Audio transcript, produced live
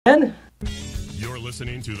And you're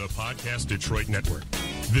listening to the Podcast Detroit Network.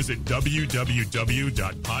 Visit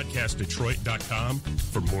www.podcastdetroit.com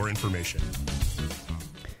for more information.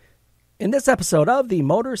 in this episode of the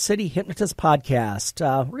Motor City Hypnotist Podcast,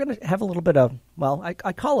 we're going to have a little bit of, well,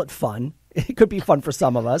 I call it fun. It could be fun for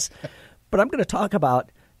some of us, but I'm going to talk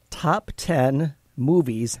about top 10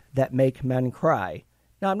 movies that make men cry.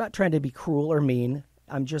 Now, I'm not trying to be cruel or mean.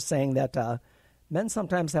 I'm just saying that men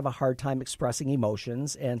sometimes have a hard time expressing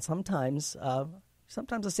emotions, and sometimes a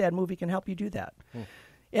sad movie can help you do that.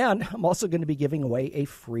 And I'm also going to be giving away a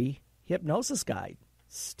free hypnosis guide.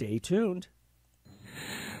 Stay tuned.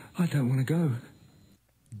 I don't want to go.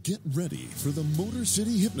 Get ready for the Motor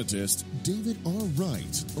City Hypnotist, David R.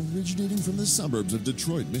 Wright, originating from the suburbs of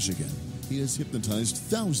Detroit, Michigan. He has hypnotized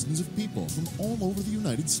thousands of people from all over the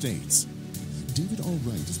United States. David R.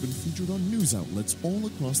 Wright has been featured on news outlets all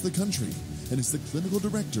across the country and is the clinical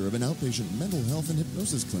director of an outpatient mental health and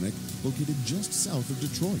hypnosis clinic located just south of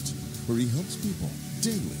Detroit, where he helps people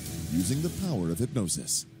daily using the power of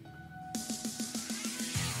hypnosis.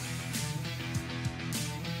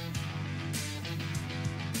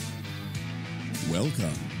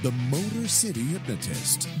 Welcome, the Motor City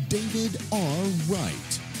Hypnotist, David R.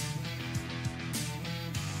 Wright.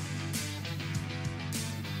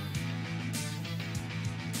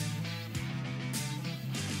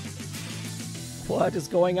 What is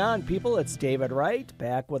going on, people? It's David Wright,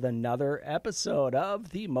 back with another episode of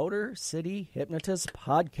the Motor City Hypnotist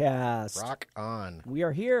Podcast. Rock on. We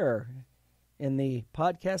are here in the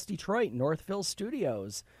Podcast Detroit Northville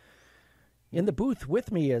studios. In the booth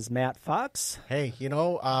with me is Matt Fox. Hey,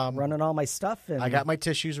 running all my stuff. And I got my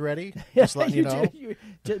tissues ready. Just letting you know.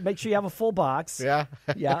 Make sure you have a full box. Yeah.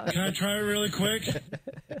 Yeah. Can I try it really quick?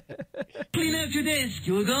 Clean out your desk.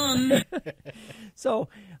 You're gone. So,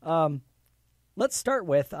 let's start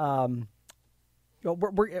with we're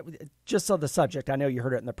just so the subject. I know you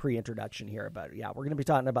heard it in the pre-introduction here, but yeah, we're going to be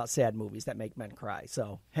talking about sad movies that make men cry.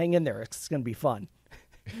 So hang in there; it's going to be fun.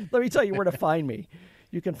 Let me tell you where to find me.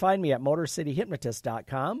 You can find me at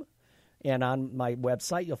motorcityhypnotist.com, and on my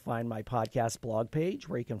website, you'll find my podcast blog page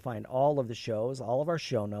where you can find all of the shows, all of our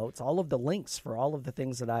show notes, all of the links for all of the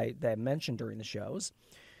things that I mentioned during the shows.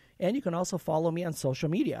 And you can also follow me on social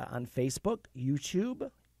media on Facebook,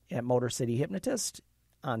 YouTube at Motor City Hypnotist,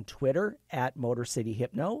 on Twitter at Motor City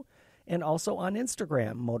Hypno, and also on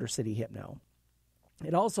Instagram, Motor City Hypno.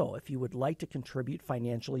 And also, if you would like to contribute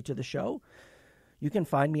financially to the show, you can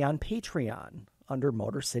find me on Patreon under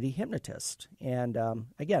Motor City Hypnotist. And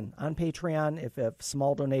again, on Patreon, if a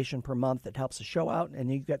small donation per month, it helps the show out,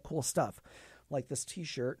 and you get cool stuff like this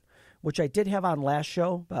T-shirt, which I did have on last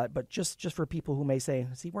show, but just for people who may say,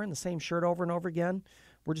 is he wearing the same shirt over and over again?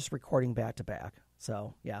 We're just recording back to back.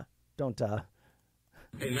 So, yeah, don't...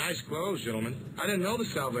 Hey, nice clothes, gentlemen. I didn't know the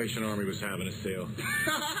Salvation Army was having a sale.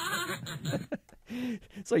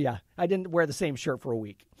 So, yeah, I didn't wear the same shirt for a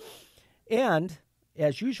week. And...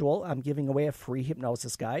 as usual, I'm giving away a free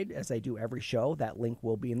hypnosis guide, as I do every show. That link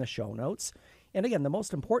will be in the show notes. And again, the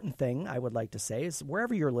most important thing I would like to say is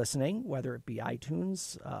wherever you're listening, whether it be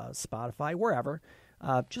iTunes, Spotify, wherever,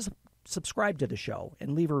 just subscribe to the show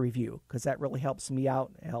and leave a review, because that really helps me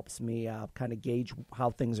out. It helps me kind of gauge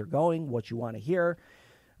how things are going, what you want to hear.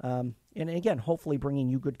 And again, hopefully bringing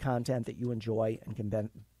you good content that you enjoy and can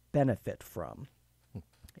benefit from.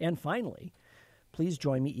 And finally, please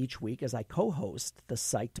join me each week as I co-host the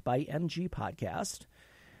Psyched by MG podcast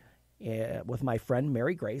with my friend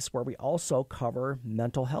Mary Grace, where we also cover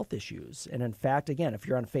mental health issues. And in fact, again, if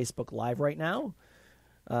you're on Facebook Live right now,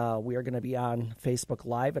 we are going to be on Facebook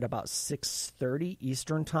Live at about 6:30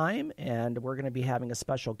 Eastern Time, and we're going to be having a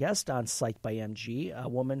special guest on Psyched by MG, a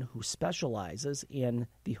woman who specializes in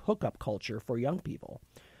the hookup culture for young people,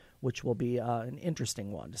 which will be an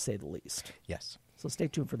interesting one, to say the least. Yes. So stay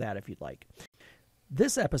tuned for that if you'd like.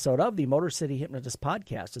 This episode of the Motor City Hypnotist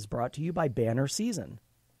Podcast is brought to you by Banner Season.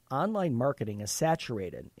 Online marketing is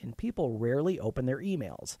saturated, and people rarely open their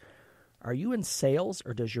emails. Are you in sales,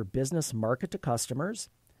 or does your business market to customers?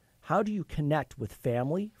 How do you connect with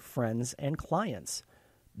family, friends, and clients?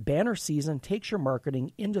 Banner Season takes your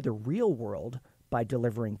marketing into the real world by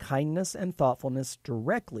delivering kindness and thoughtfulness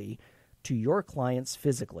directly to your clients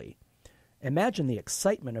physically. Imagine the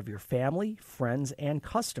excitement of your family, friends, and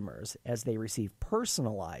customers as they receive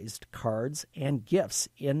personalized cards and gifts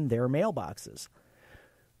in their mailboxes.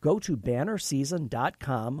 Go to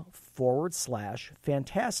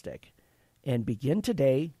bannerseason.com/fantastic and begin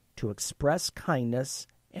today to express kindness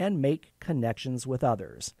and make connections with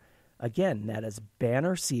others. Again, that is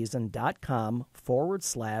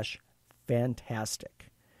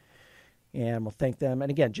bannerseason.com/fantastic. And we'll thank them. And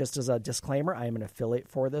again, just as a disclaimer, I am an affiliate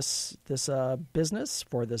for this business,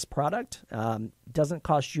 for this product. Doesn't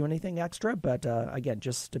cost you anything extra, but again,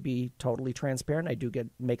 just to be totally transparent, I do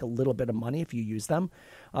make a little bit of money if you use them.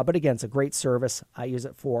 But again, it's a great service. I use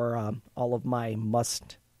it for all of my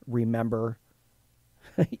must-remember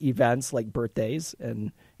events like birthdays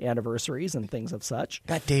and anniversaries and things of such.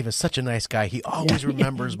 God, Dave is such a nice guy. He always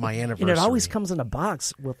remembers my anniversary. And it always comes in a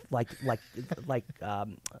box with like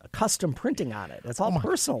custom printing on it. It's all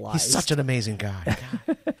personalized. He's such an amazing guy.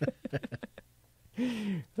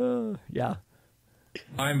 Yeah.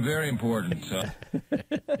 I'm very important, so.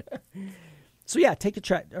 So yeah, check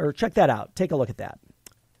that out. Take a look at that.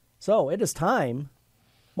 So it is time.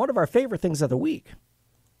 One of our favorite things of the week.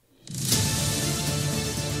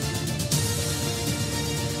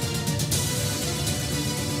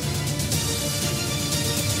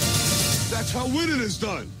 That's how winning is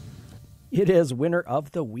done. It is winner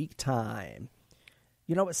of the week time.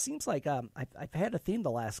 You know, it seems like I've had a theme the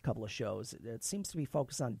last couple of shows. It seems to be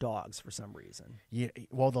focused on dogs for some reason. Yeah,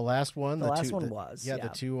 well, the last one.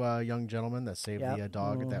 The two young gentlemen that saved the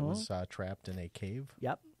dog that was trapped in a cave.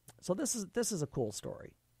 Yep. So this is a cool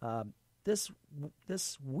story. This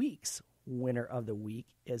week's winner of the week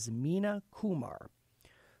is Meena Kumar.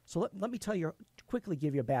 So let me quickly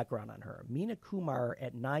give you a background on her. Meena Kumar,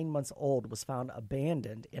 at 9 months old, was found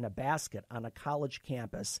abandoned in a basket on a college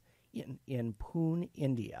campus in Pune,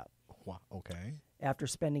 India. Wow, okay. After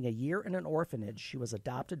spending a year in an orphanage, she was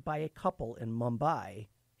adopted by a couple in Mumbai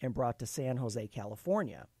and brought to San Jose,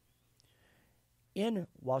 California.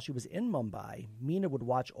 While she was in Mumbai, Meena would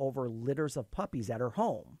watch over litters of puppies at her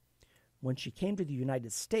home. When she came to the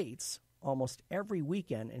United States, almost every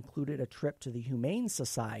weekend included a trip to the Humane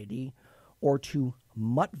Society or to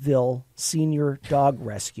Muttville Senior Dog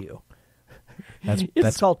Rescue. That's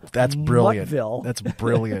brilliant. Muttville. That's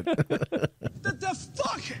brilliant. What the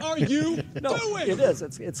fuck are you doing? It is.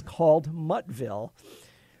 It's called Muttville.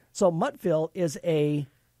 So Muttville is a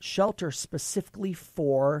shelter specifically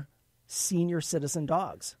for senior citizen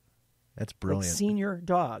dogs. That's brilliant. Like senior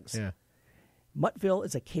dogs. Yeah. Muttville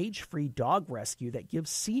is a cage-free dog rescue that gives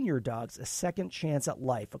senior dogs a second chance at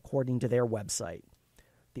life, according to their website.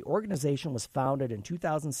 The organization was founded in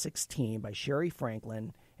 2016 by Sherry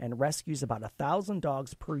Franklin and rescues about 1,000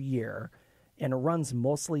 dogs per year, and it runs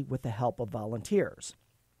mostly with the help of volunteers.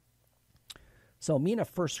 So Meena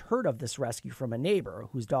first heard of this rescue from a neighbor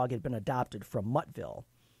whose dog had been adopted from Muttville.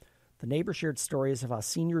 The neighbor shared stories of how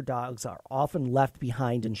senior dogs are often left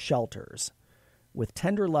behind in shelters. With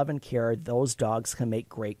tender love and care, those dogs can make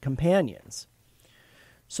great companions.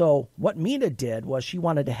 So what Meena did was she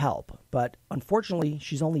wanted to help, but unfortunately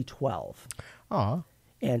she's only 12. Aw.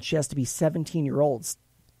 And she has to be 17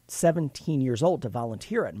 years old to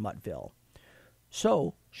volunteer at Muttville.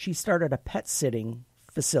 So she started a pet sitting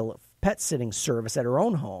service at her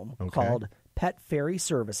own home called Pet Fairy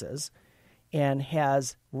Services, and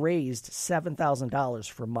has raised $7,000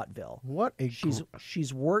 for Muttville.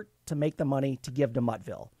 She's worked to make the money to give to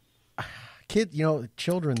Muttville.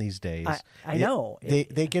 Children these days. I know.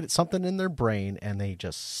 They get something in their brain and they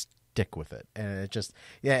just stick with it. And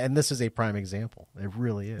and this is a prime example. It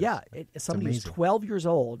really is. Yeah. Somebody who's 12 years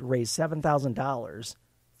old raised $7,000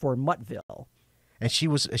 for Muttville. And she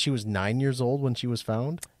was 9 years old when she was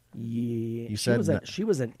found? Yeah. You said she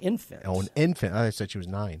was an infant. Oh, an infant. I said she was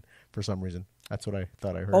 9 for some reason. That's what I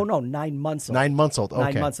thought I heard. Oh, no, 9 months old. 9 months old.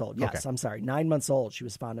 Okay. 9 months old. Yes, okay. I'm sorry. 9 months old. She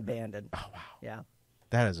was found abandoned. Oh, wow. Yeah.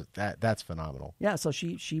 That's phenomenal. Yeah, so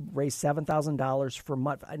she raised $7,000 for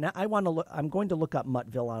Muttville. Now I'm going to look up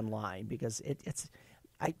Muttville online because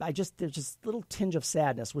there's just a little tinge of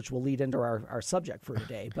sadness, which will lead into our subject for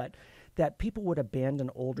today, but that people would abandon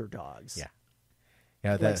older dogs. Yeah.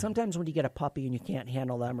 Yeah. Like sometimes when you get a puppy and you can't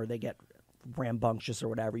handle them or they get rambunctious or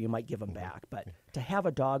whatever, you might give them back. But to have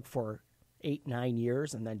a dog for 8-9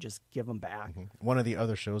 years and then just give them back. One of the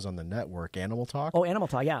other shows on the network, Animal Talk. Oh, Animal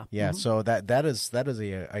Talk, yeah. Yeah, so that is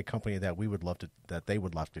a company that they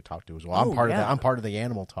would love to talk to as well. I'm part of the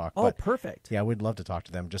Animal Talk. Oh, perfect. Yeah, we'd love to talk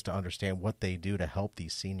to them just to understand what they do to help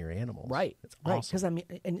these senior animals. Right. It's awesome. Right, because I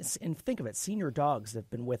mean, and think of it, senior dogs have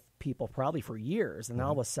been with people probably for years, and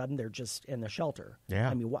all of a sudden they're just in the shelter. Yeah.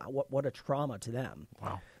 I mean, what a trauma to them.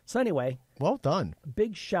 Wow. So anyway, well done.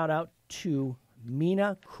 Big shout out to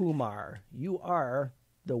Meena Kumar. You are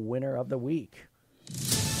the winner of the week.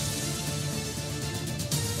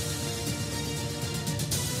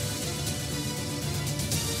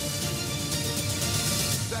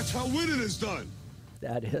 That's how winning is done.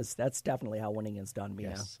 That's definitely how winning is done, Meena.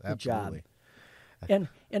 Yes, Good absolutely. job.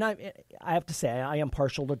 And I have to say I am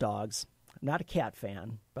partial to dogs. I'm not a cat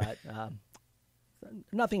fan, but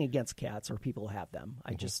Nothing against cats or people who have them.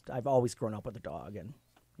 I've always grown up with a dog, and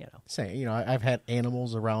Say, I've had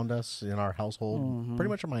animals around us in our household pretty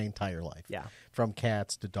much my entire life. Yeah. From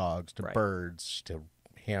cats to dogs to Right. birds to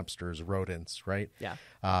hamsters, rodents, right? Yeah.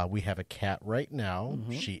 We have a cat right now.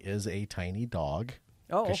 She is a tiny dog.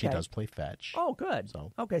 Oh, Because she okay. does play fetch. Oh, good.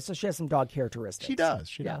 So- Okay, so she has some dog characteristics. She does.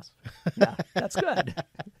 She Yeah. does. Yeah, that's good.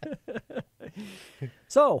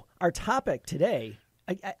 So our topic today,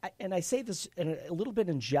 and I say this in a little bit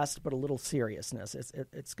in jest, but a little seriousness.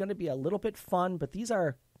 It's going to be a little bit fun, but these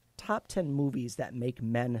are top 10 movies that make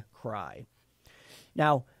men cry.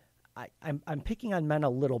 Now, I'm picking on men a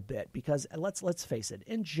little bit because let's face it.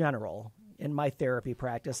 In general, in my therapy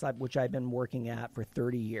practice, which I've been working at for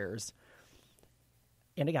 30 years.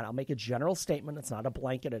 And again, I'll make a general statement. It's not a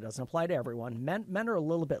blanket. It doesn't apply to everyone. Men are a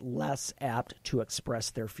little bit less apt to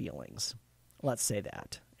express their feelings. Let's say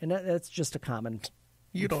that. And that's just a common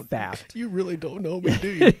fact. You really don't know me, do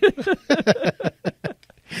you?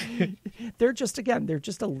 They're just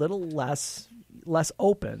a little less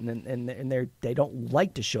open, and they don't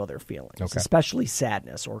like to show their feelings, especially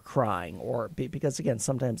sadness or crying, or because again,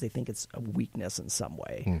 sometimes they think it's a weakness in some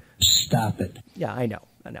way. Stop it. Yeah, I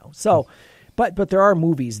know. So, but there are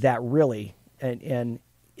movies that really, and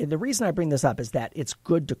the reason I bring this up is that it's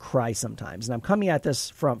good to cry sometimes, and I'm coming at this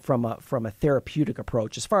from a therapeutic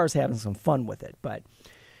approach as far as having some fun with it. But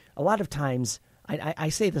a lot of times, I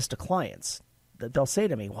say this to clients. They'll say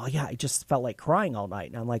to me, "Well, yeah, I just felt like crying all night,"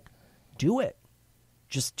 and I'm like, "Do it.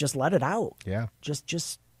 Just let it out. Yeah.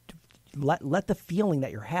 Just let the feeling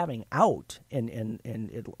that you're having out, and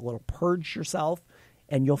it'll purge yourself,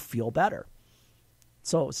 and you'll feel better."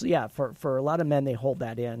 So yeah, for a lot of men, they hold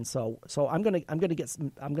that in. So I'm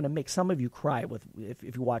gonna make some of you cry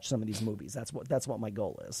if you watch some of these movies. That's what my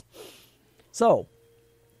goal is. So,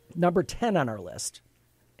 number 10 on our list,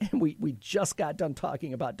 and we just got done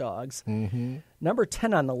talking about dogs. Mm-hmm. Number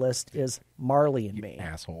 10 on the list is Marley and Me.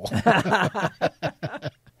 Asshole.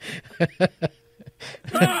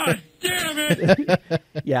 God damn it!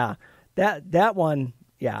 Yeah, that one.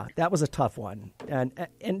 Yeah, that was a tough one.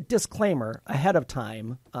 And disclaimer ahead of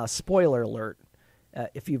time, spoiler alert: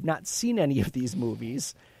 if you've not seen any of these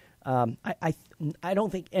movies, I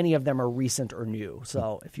don't think any of them are recent or new.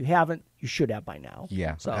 So if you haven't, you should have by now.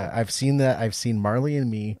 Yeah, So I've seen that. I've seen Marley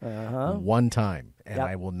and Me one time, and Yep.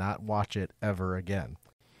 I will not watch it ever again.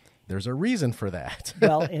 There's a reason for that.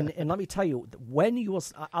 well, and let me tell you,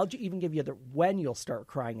 I'll even give you when you'll start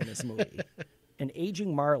crying in this movie. An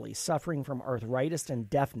aging Marley suffering from arthritis and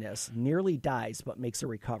deafness nearly dies but makes a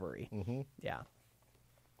recovery. Mm-hmm. Yeah.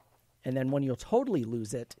 And then when you'll totally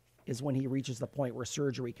lose it is when he reaches the point where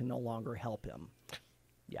surgery can no longer help him.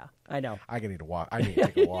 Yeah, I know. I need to walk. I need to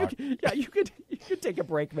take a walk. Yeah, you could take a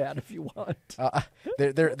break, Matt, if you want.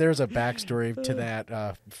 There's a backstory to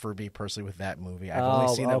that for me personally with that movie. I've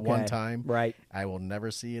only seen it one time. Right. I will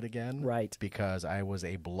never see it again. Right. Because I was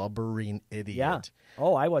a blubbering idiot. Yeah.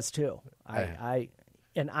 Oh, I was too. I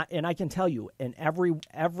can tell you, in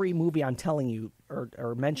every movie I'm telling you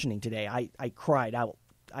or mentioning today, I cried out.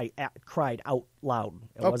 I cried out loud.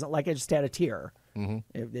 It wasn't like I just had a tear.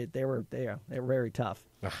 Mm-hmm. They were very tough.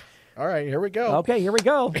 All right, here we go. Okay, here we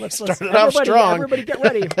go. Let's Start it off strong. Everybody get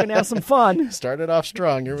ready. We're going to have some fun. Started off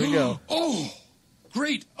strong. Here we go. Oh,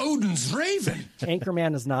 great Odin's Raven!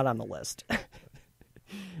 Anchorman is not on the list.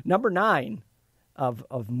 Number 9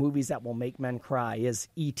 of movies that will make men cry is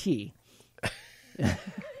E.T.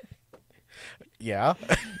 Yeah.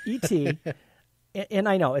 E.T. And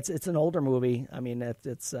I know it's an older movie. I mean,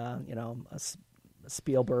 it's a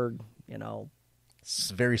Spielberg,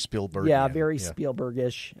 It's very Spielberg. Yeah, very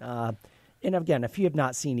Spielberg-ish. And again, if you have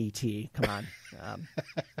not seen E.T., come on.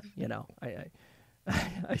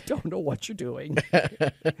 I don't know what you're doing.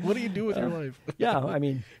 What do you do with your life? Yeah, I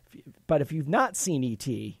mean, but if you've not seen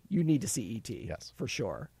E.T., you need to see E.T. Yes. For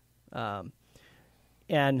sure.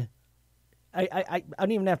 And I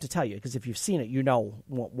don't even have to tell you, because if you've seen it, you know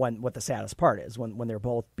what the saddest part is, when they're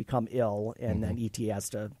both become ill and then E.T. has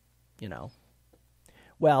to,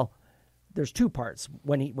 well, there's two parts: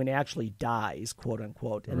 when he actually dies, quote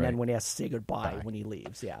unquote, and then when he has to say goodbye when he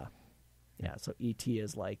leaves. Yeah. So E.T.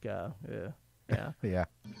 is like, yeah. Yeah.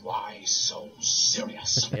 Why so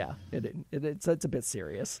serious? Yeah, it's a bit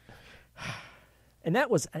serious. And that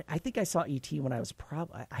was, I think I saw E.T. when I was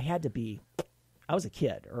I was a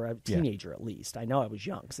kid or a teenager at least. I know I was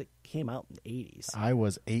young because it came out in the 80s. I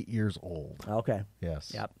was 8 years old. Okay.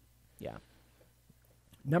 Yes. Yep. Yeah.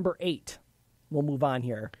 Number 8. We'll move on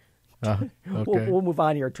here. Okay. We'll move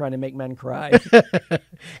on here trying to make men cry.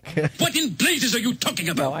 What in blazes are you talking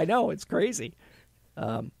about? No, I know. It's crazy.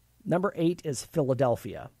 Number 8 is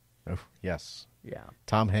Philadelphia. Oh, yes. Yeah.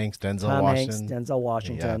 Tom Hanks, Denzel Tom Washington. Hanks, Denzel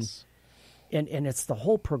Washington. Yes. And it's the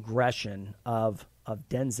whole progression of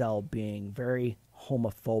Denzel being very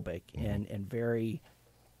homophobic and very,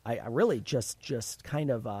 I really just kind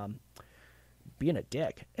of being a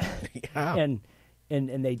dick. Yeah.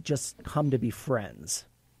 and they just come to be friends.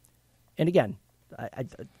 And again,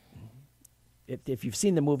 if you've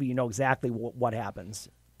seen the movie, you know exactly what happens.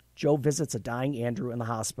 Joe visits a dying Andrew in the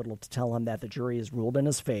hospital to tell him that the jury has ruled in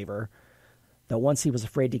his favor, though once he was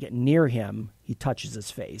afraid to get near him, he touches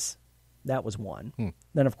his face. That was one.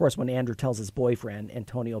 Then, of course, when Andrew tells his boyfriend,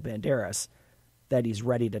 Antonio Banderas, that he's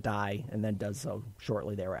ready to die, and then does so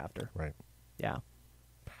shortly thereafter. Right. Yeah.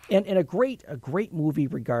 And a great movie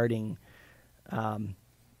regarding, in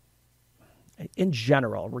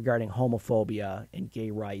general, regarding homophobia and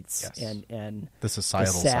gay rights and the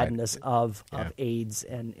societal sadness side of AIDS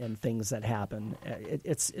and things that happen.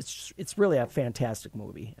 It's really a fantastic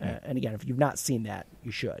movie. And again, if you've not seen that,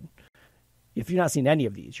 you should. If you've not seen any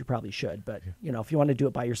of these, you probably should. But, you know, if you want to do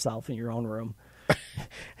it by yourself in your own room.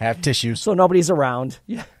 Have tissues. So nobody's around.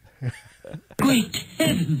 Yeah. Great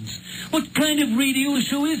heavens! What kind of radio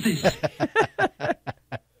show is this?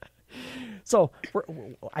 So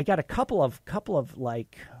I got a couple of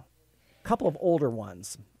older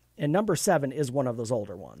ones. And number 7 is one of those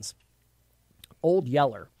older ones. Old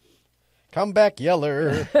Yeller. Come back,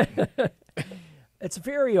 Yeller. It's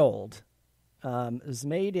very old. It was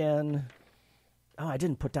made in... Oh, I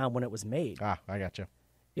didn't put down when it was made. I got you.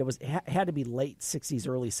 It had to be late 60s,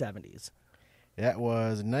 early 70s. That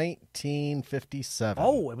was 1957.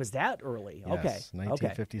 Oh, it was that early. Yes, Okay.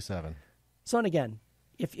 1957. Okay. So, and again,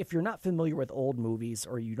 if you're not familiar with old movies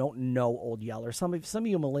or you don't know Old Yeller, some of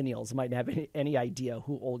you millennials might have any idea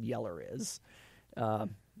who Old Yeller is.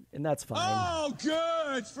 And that's fine. Oh,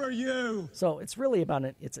 good for you. So it's really about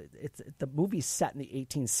it's the movie's set in the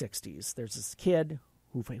 1860s. There's this kid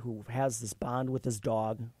who has this bond with his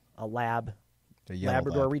dog, a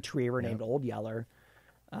Labrador Retriever named Old Yeller,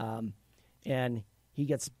 and he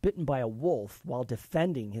gets bitten by a wolf while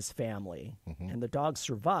defending his family, and the dog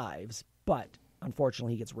survives, but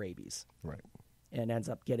unfortunately he gets rabies, Right. and ends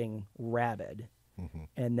up getting rabid,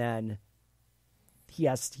 and then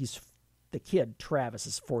the kid Travis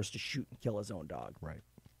is forced to shoot and kill his own dog. Right.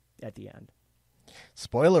 At the end.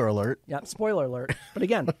 Spoiler alert. Yep, spoiler alert. But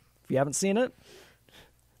again, if you haven't seen it,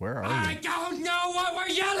 Where are I you? don't know what we're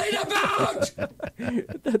yelling about.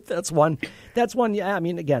 that's one. That's one. Yeah, I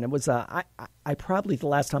mean, again, it was. I probably the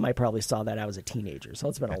last time I probably saw that I was a teenager, so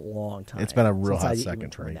it's been a long time. It's been a real since hot I second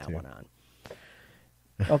even for me, turned that too. one on.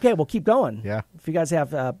 Okay, we'll keep going. Yeah. If you guys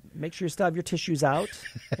have, make sure you still have your tissues out,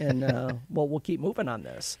 and we'll keep moving on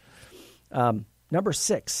this. Number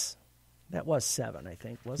 6. That was 7, I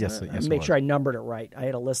think, wasn't Yes, it? yes, it Make was. sure I numbered it right. I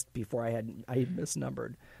had a list before I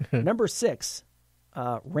misnumbered. Number 6,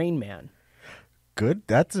 Rain Man. Good.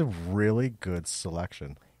 That's a really good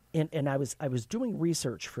selection. And I was doing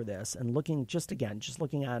research for this and looking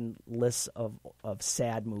on lists of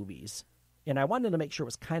sad movies. And I wanted to make sure it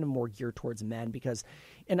was kind of more geared towards men because,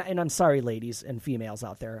 and I'm sorry, ladies and females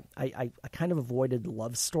out there, I kind of avoided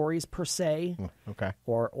love stories per se. Okay.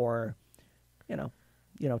 Or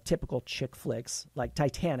you know, typical chick flicks. Like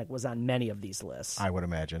Titanic was on many of these lists. I would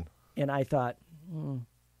imagine. And I thought,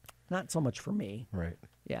 not so much for me. Right.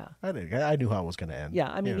 Yeah. I knew how it was going to end. Yeah,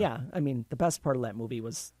 I mean, the best part of that movie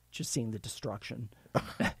was just seeing the destruction.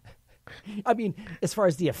 I mean, as far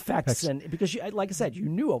as the effects and because like I said, you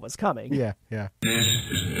knew it was coming. Yeah. This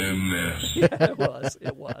is a mess. Yeah,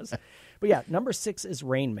 it was. But yeah, number 6 is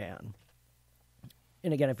Rain Man.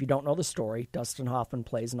 And again, if you don't know the story, Dustin Hoffman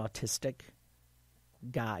plays an autistic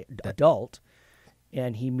adult,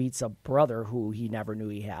 and he meets a brother who he never knew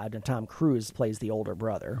he had, and Tom Cruise plays the older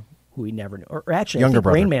brother who he never knew. Or actually, Younger I think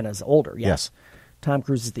brother. Rain Man is older. Yes. Tom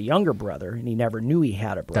Cruise is the younger brother, and he never knew he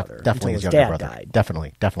had a brother Definitely until his his younger dad brother. died.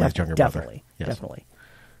 Definitely his younger brother. Yes. Definitely.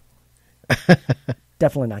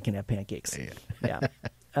 Definitely not going to have pancakes.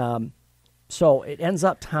 Yeah. So it ends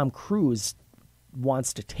up Tom Cruise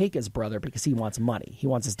wants to take his brother because he wants money. He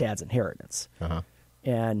wants his dad's inheritance. Uh-huh.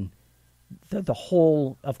 And the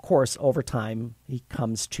whole, of course, over time, he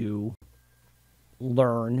comes to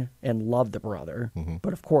learn and love the brother.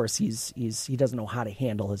 But of course, he doesn't know how to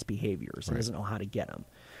handle his behaviors. He doesn't know how to get him.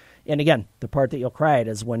 And again, the part that you'll cry at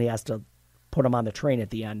is when he has to put him on the train at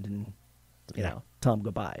the end and, you know, tell him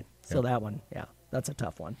goodbye. So that one, that's a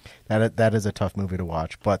tough one. That is a tough movie to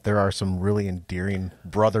watch, but there are some really endearing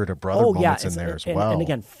brother-to-brother moments in there as well. And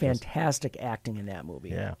again, fantastic acting in that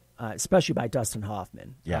movie. Yeah. Especially by Dustin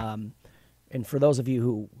Hoffman. Yeah. And for those of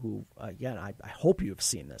you who again, I hope you've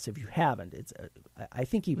seen this. If you haven't, it's I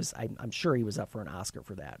think he was. I'm sure he was up for an Oscar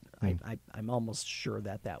for that. I'm almost sure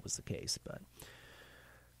that was the case. But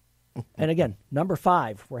and again, number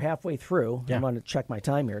 5. We're halfway through. Yeah. I'm going to check my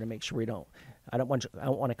time here to make sure we don't. I don't want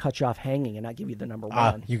to cut you off hanging and not give you the number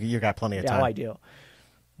 1. You got plenty of time. Yeah, I do.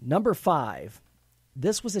 Number 5.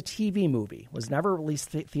 This was a TV movie. Was never released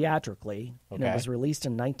theatrically, and it was released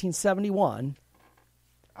in 1971.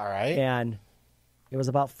 All right. And it was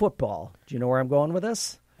about football. Do you know where I'm going with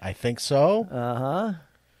this? I think so. Uh-huh.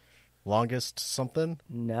 Longest something?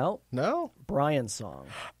 No. No? Brian's Song.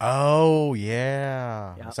 Oh,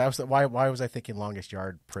 yeah. Yeah. So why was I thinking Longest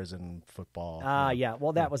Yard, prison, football? Yeah.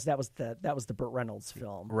 Well, that was the Burt Reynolds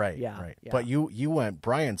film. Right, Yeah. right. Yeah. But you went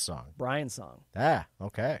Brian's Song. Brian's Song. Ah,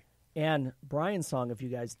 okay. And Brian's Song, if you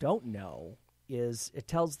guys don't know, it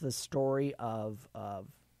tells the story of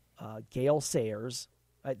Gail Sayers.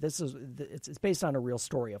 It's based on a real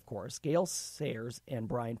story, of course. Gail Sayers and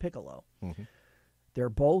Brian Piccolo. Mm-hmm. They're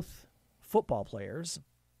both football players,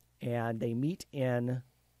 and they meet in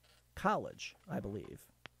college, I believe.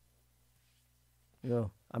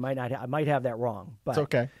 I might have that wrong, but It's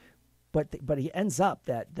okay. But he ends up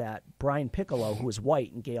that Brian Piccolo, who is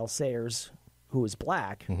white, and Gail Sayers, who is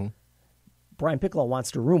black. Mm-hmm. Brian Piccolo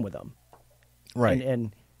wants to room with them, Right.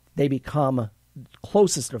 and they become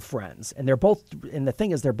closest of friends. And they're both. And the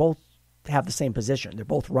thing is, they're both have the same position. They're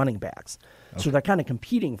both running backs, so they're kind of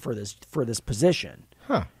competing for this position.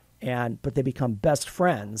 Huh. But they become best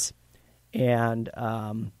friends, and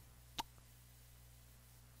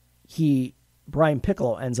Brian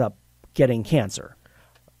Piccolo ends up getting cancer.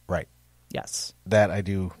 Right. Yes. That I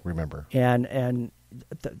do remember. And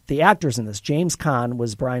the actors in this, James Caan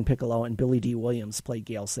was Brian Piccolo, and Billy D. Williams played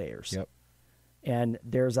Gail Sayers. Yep. And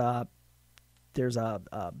there's a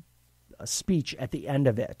speech at the end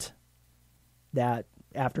of it that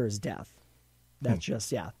after his death, that's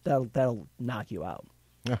just that'll knock you out.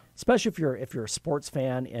 Yeah. Especially if you're a sports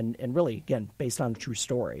fan and really, again, based on a true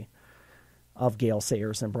story of Gail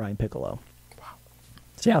Sayers and Brian Piccolo. Wow.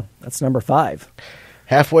 So yeah, that's number 5.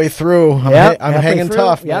 Halfway through. I'm Halfway hanging through.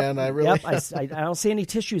 tough, Yep. man. I really. Yep. I don't see any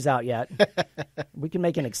tissues out yet. We can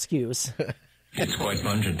make an excuse. It's quite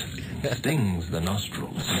pungent. Stings the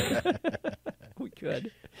nostrils. We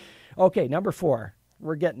could. Okay, number 4.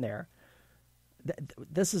 We're getting there.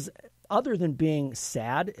 This is, other than being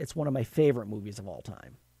sad, it's one of my favorite movies of all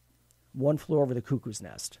time. One Flew Over the Cuckoo's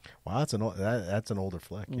Nest. Wow, that's an older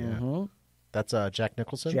flick. Yeah. Mm-hmm. That's Jack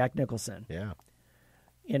Nicholson. Jack Nicholson. Yeah.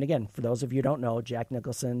 And again, for those of you who don't know, Jack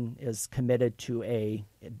Nicholson is committed to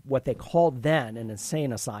what they called then an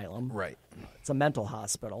insane asylum. Right. It's a mental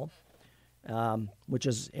hospital, which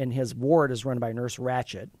is, in his ward is run by Nurse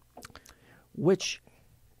Ratched, which,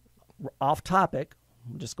 off topic,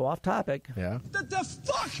 we'll just go off topic. Yeah. What the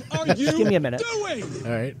fuck are you Give me a minute. doing?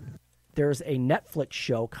 All right. There's a Netflix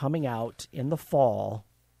show coming out in the fall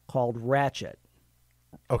called Ratched,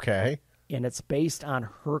 Okay. and it's based on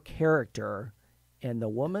her character. And the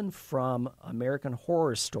woman from American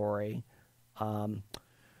Horror Story, why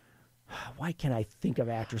can't I think of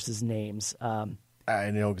actresses' names?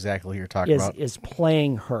 I know exactly who you're talking about. Is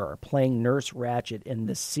playing Nurse Ratched in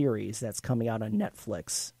this series that's coming out on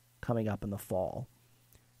Netflix coming up in the fall.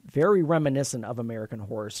 Very reminiscent of American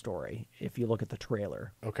Horror Story if you look at the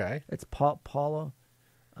trailer. Okay. It's Paula.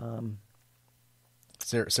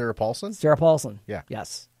 Sarah Paulson? Sarah Paulson. Yeah.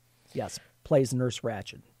 Yes. Plays Nurse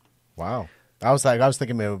Ratched. Wow. I was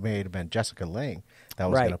thinking it may have been Jessica Lange that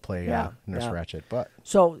was Right. going to play Nurse Ratched, but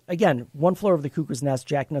So again, One Flew Over the Cuckoo's Nest.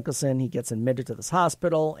 Jack Nicholson, he gets admitted to this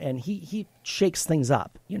hospital, and he shakes things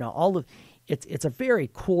up. It's a very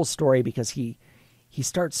cool story because he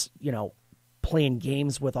starts playing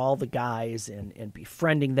games with all the guys and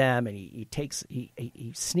befriending them, and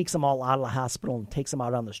he sneaks them all out of the hospital and takes them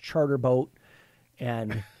out on this charter boat,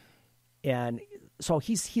 and so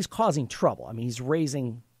he's causing trouble. I mean, he's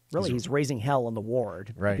raising hell in the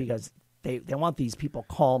ward, right? Because they want these people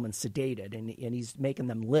calm and sedated, and he's making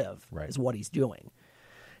them live, right. Is what he's doing.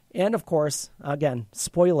 And of course, again,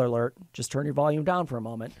 spoiler alert, just turn your volume down for a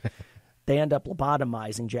moment. They end up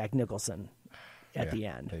lobotomizing Jack Nicholson at the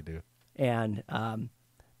end. They do. And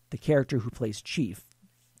the character who plays Chief,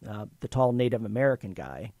 the tall Native American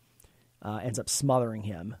guy, ends up smothering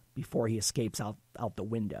him before he escapes out the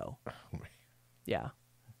window. Yeah.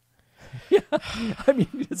 Yeah. I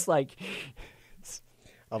mean, it's like...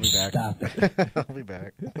 I'll be back. Stop it. I'll be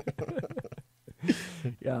back.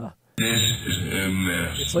 Yeah. This is a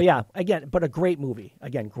mess. So yeah, again, but a great movie.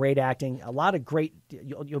 Again, great acting. A lot of great.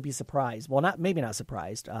 You'll be surprised. Well, maybe not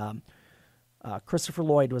surprised. Christopher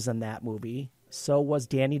Lloyd was in that movie. So was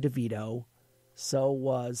Danny DeVito. So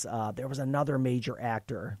was there was another major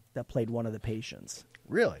actor that played one of the patients.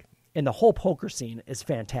 Really? And the whole poker scene is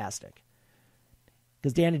fantastic.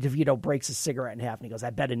 Because Danny DeVito breaks his cigarette in half and he goes, I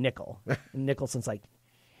bet a nickel. And Nicholson's like,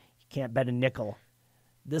 you can't bet a nickel.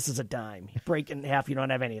 This is a dime. You break it in half, you don't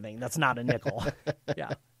have anything. That's not a nickel.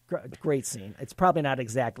 Yeah. Great scene. It's probably not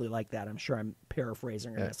exactly like that. I'm sure I'm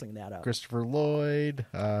paraphrasing or messing that up. Christopher Lloyd,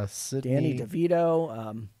 Sidney. Danny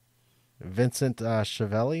DeVito. Vincent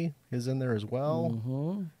Chiavelli is in there as well.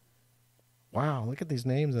 Mm-hmm. Wow, look at these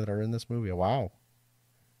names that are in this movie. Wow.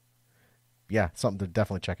 Yeah, something to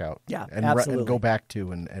definitely check out. Yeah, and absolutely. And go back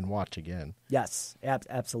to and watch again. Yes,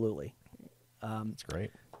 absolutely. That's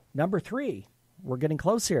great. Number 3. We're getting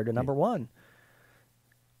close here to number 1.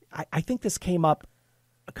 I think this came up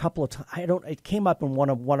a couple of times. It came up in one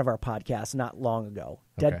of our podcasts not long ago.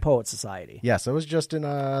 Okay. Dead Poet Society. Yes, it was just in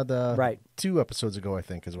the right. 2 episodes ago, I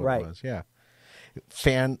think, is what it was. Yeah.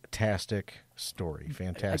 Fantastic story.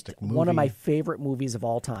 Fantastic movie. One of my favorite movies of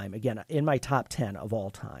all time. Again, in my top 10 of all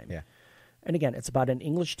time. Yeah. And again, it's about an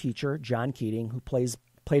English teacher, John Keating, who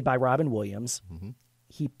played by Robin Williams. Mm-hmm.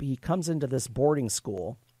 He comes into this boarding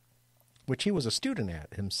school, which he was a student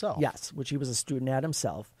at himself. Yes, which he was a student at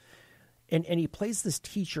himself, and he plays this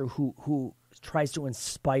teacher who tries to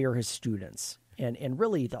inspire his students, and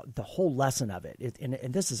really the whole lesson of it.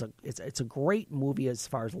 And this is it's a great movie as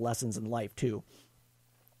far as lessons in life too.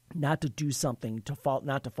 Not to do something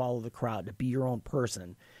not to follow the crowd, to be your own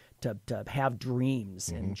person. To have dreams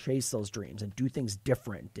and chase those dreams and do things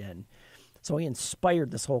different. And so he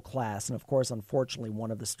inspired this whole class. And, of course, unfortunately,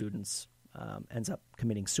 one of the students ends up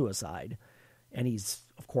committing suicide. And he's,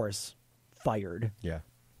 of course, fired. Yeah.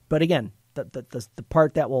 But, again, the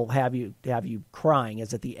part that will have you crying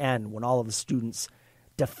is at the end when all of the students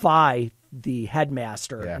defy the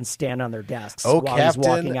headmaster and stand on their desks while he's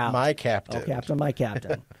walking out. My captain. Oh, Captain, my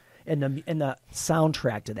captain. And the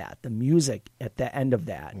soundtrack to that, the music at the end of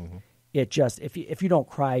that, it just if you don't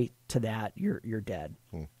cry to that, you're dead.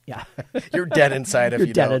 Yeah, you're dead inside. If you're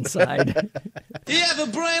you dead don't. inside. You have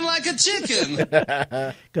a brain like a chicken.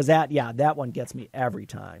 Because that one gets me every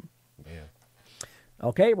time. Yeah.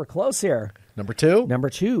 Okay, we're close here. Number 2.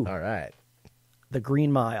 Number 2. All right. The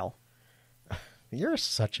Green Mile. You're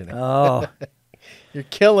such an. Oh. You're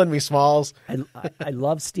killing me, Smalls. I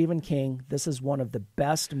love Stephen King. This is one of the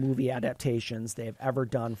best movie adaptations they have ever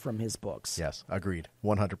done from his books. Yes, agreed.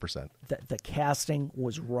 100%. The casting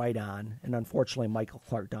was right on, and unfortunately Michael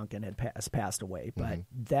Clark Duncan has passed away, but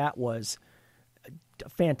that was a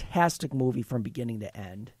fantastic movie from beginning to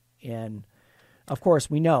end. And, of course,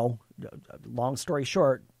 we know, long story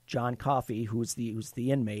short, John Coffey, who's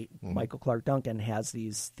the inmate, Michael Clark Duncan, has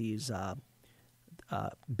these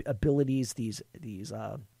abilities, these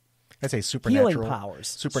I'd say supernatural healing powers,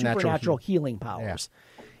 supernatural healing powers,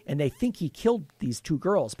 and they think he killed these 2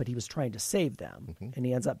 girls, but he was trying to save them, and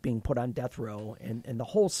he ends up being put on death row. And the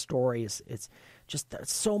whole story it's just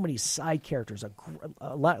so many side characters,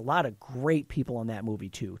 a lot of great people in that movie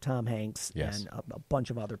too, Tom Hanks and a bunch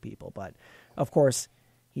of other people. But of course,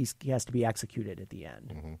 he has to be executed at the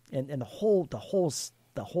end, and the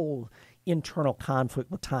whole internal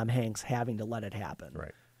conflict with Tom Hanks having to let it happen.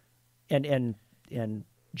 Right. And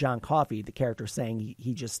John Coffey, the character, saying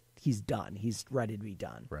he's done. He's ready to be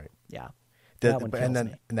done. Right. Yeah.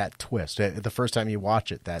 And that twist. The first time you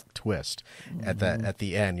watch it, that twist at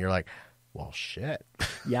the end, you're like, well, shit.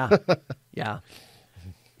 Yeah. Yeah.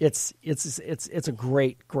 It's a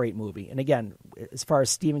great movie. And again, as far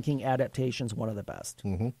as Stephen King adaptations, one of the best.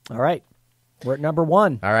 All right. We're at number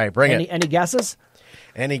 1. All right, bring it. Any guesses?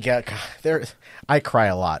 I cry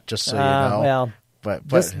a lot, just so you know. Well, but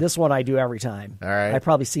this one I do every time. All right. I've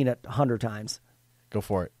probably seen it 100 times. Go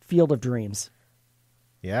for it. Field of Dreams.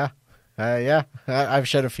 Yeah. I've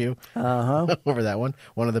shed a few over that one.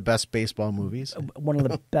 One of the best baseball movies. One of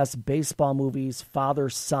the best baseball movies,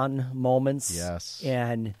 father-son moments. Yes.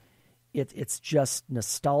 And it's just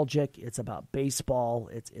nostalgic. It's about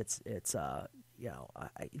baseball. It's the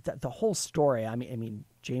whole story. I mean,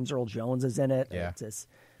 James Earl Jones is in it. Yeah.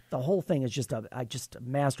 The whole thing is just a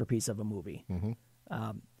masterpiece of a movie.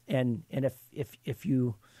 And if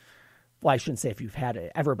you, well, I shouldn't say if you've had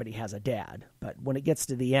it. Everybody has a dad, but when it gets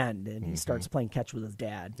to the end and he starts playing catch with his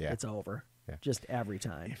dad, it's over. Yeah. Just every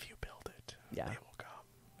time. If you build it, they will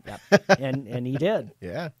come. Yep. and he did.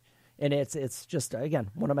 Yeah. And it's just,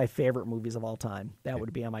 again, one of my favorite movies of all time. That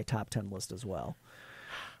would be on my top 10 list as well.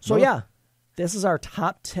 So, this is our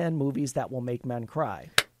top 10 movies that will make men cry.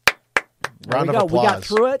 Round of applause. We got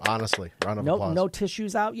through it. Honestly, round of applause. No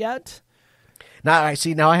tissues out yet. Now I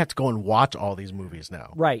have to go and watch all these movies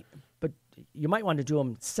now. Right. But you might want to do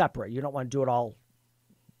them separate. You don't want to do it all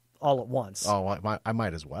all at once. Oh, I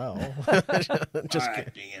might as well. Just All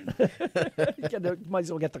right, Dan. You might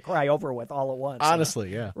as well get the cry over with all at once.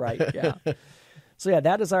 honestly, yeah. Right, yeah. So, yeah,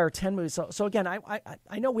 that is our 10 movies. So again,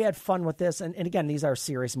 I know we had fun with this, and again, these are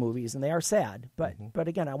serious movies, and they are sad. But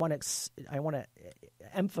again, I want to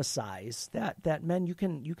emphasize that men, you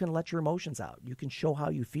can let your emotions out. You can show how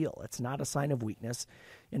you feel. It's not a sign of weakness.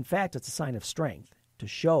 In fact, it's a sign of strength to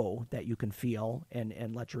show that you can feel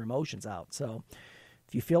and let your emotions out. So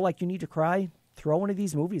if you feel like you need to cry, throw one of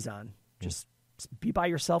these movies on. Just be by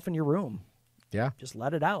yourself in your room. Yeah. Just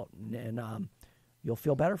let it out, and you'll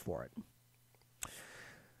feel better for it.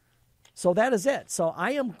 So that is it. So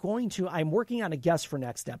I'm working on a guest for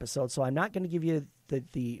next episode. So I'm not going to give you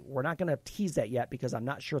we're not going to tease that yet because I'm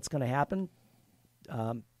not sure it's going to happen.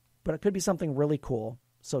 But it could be something really cool.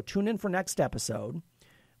 So tune in for next episode.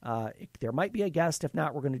 There might be a guest. If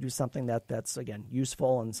not, we're going to do something that's again,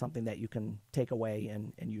 useful and something that you can take away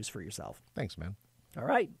and use for yourself. Thanks, man. All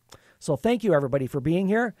right. So thank you, everybody, for being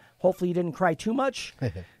here. Hopefully you didn't cry too much.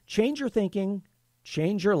 Change your thinking.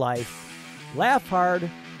 Change your life. Laugh hard.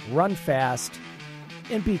 Run fast.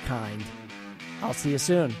 And be kind. I'll see you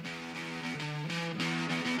soon.